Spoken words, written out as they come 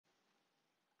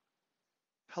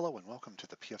Hello and welcome to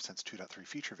the pfSense 2.3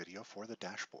 feature video for the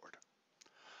dashboard.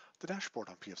 The dashboard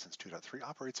on pfSense 2.3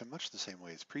 operates in much the same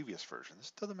way as previous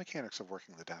versions, though the mechanics of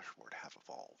working the dashboard have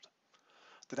evolved.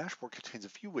 The dashboard contains a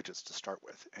few widgets to start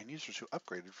with, and users who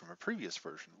upgraded from a previous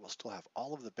version will still have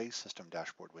all of the base system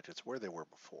dashboard widgets where they were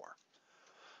before.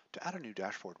 To add a new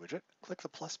dashboard widget, click the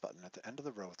plus button at the end of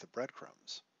the row with the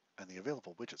breadcrumbs, and the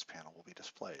available widgets panel will be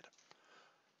displayed.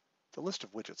 The list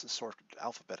of widgets is sorted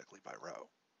alphabetically by row.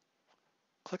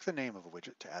 Click the name of a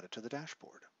widget to add it to the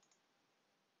dashboard.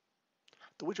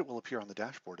 The widget will appear on the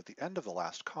dashboard at the end of the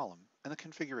last column, and the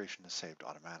configuration is saved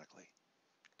automatically.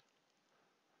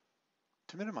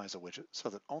 To minimize a widget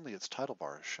so that only its title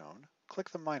bar is shown,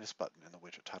 click the minus button in the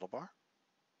widget title bar,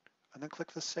 and then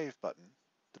click the Save button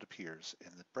that appears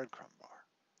in the breadcrumb bar.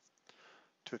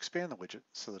 To expand the widget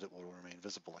so that it will remain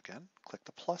visible again, click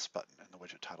the plus button in the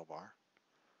widget title bar,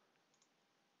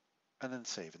 and then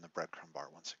save in the breadcrumb bar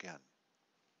once again.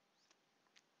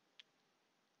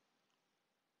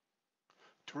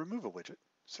 To remove a widget,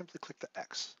 simply click the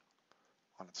X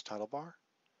on its title bar,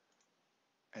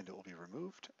 and it will be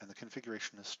removed, and the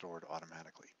configuration is stored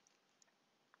automatically.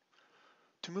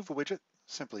 To move a widget,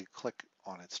 simply click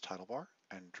on its title bar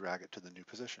and drag it to the new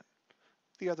position.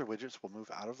 The other widgets will move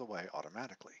out of the way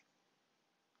automatically.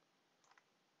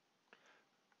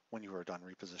 When you are done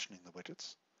repositioning the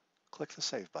widgets, click the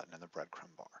Save button in the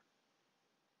breadcrumb bar.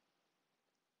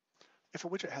 If a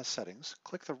widget has settings,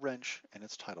 click the wrench in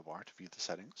its title bar to view the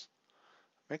settings,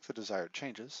 make the desired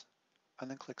changes, and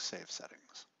then click Save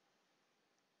Settings.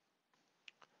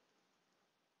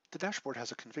 The dashboard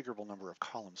has a configurable number of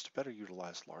columns to better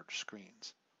utilize large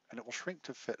screens, and it will shrink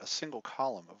to fit a single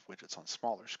column of widgets on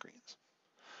smaller screens.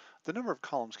 The number of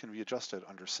columns can be adjusted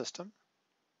under System,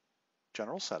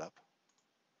 General Setup,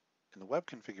 in the Web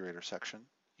Configurator section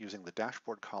using the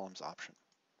Dashboard Columns option.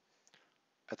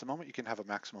 At the moment, you can have a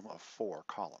maximum of 4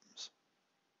 columns.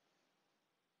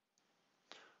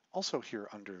 Also here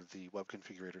under the Web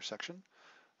Configurator section,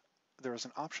 there is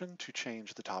an option to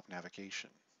change the top navigation.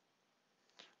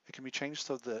 It can be changed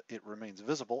so that it remains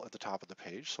visible at the top of the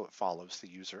page, so it follows the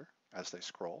user as they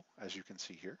scroll, as you can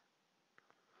see here.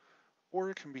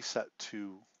 Or it can be set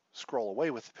to scroll away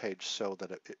with the page so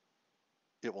that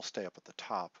it will stay up at the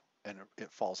top and it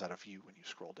falls out of view when you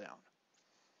scroll down.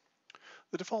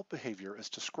 The default behavior is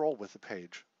to scroll with the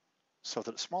page so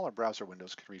that smaller browser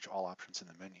windows can reach all options in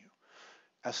the menu.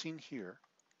 As seen here,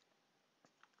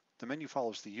 the menu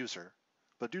follows the user,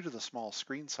 but due to the small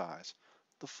screen size,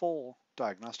 the full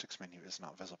diagnostics menu is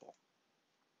not visible.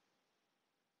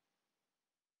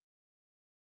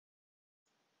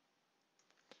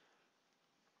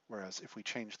 Whereas if we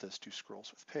change this to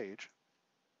scrolls with page,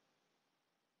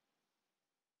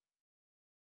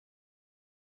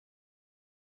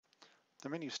 the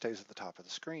menu stays at the top of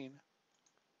the screen,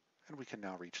 and we can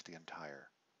now reach the entire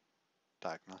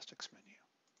diagnostics menu.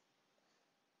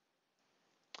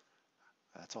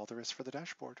 That's all there is for the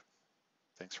dashboard.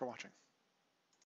 Thanks for watching.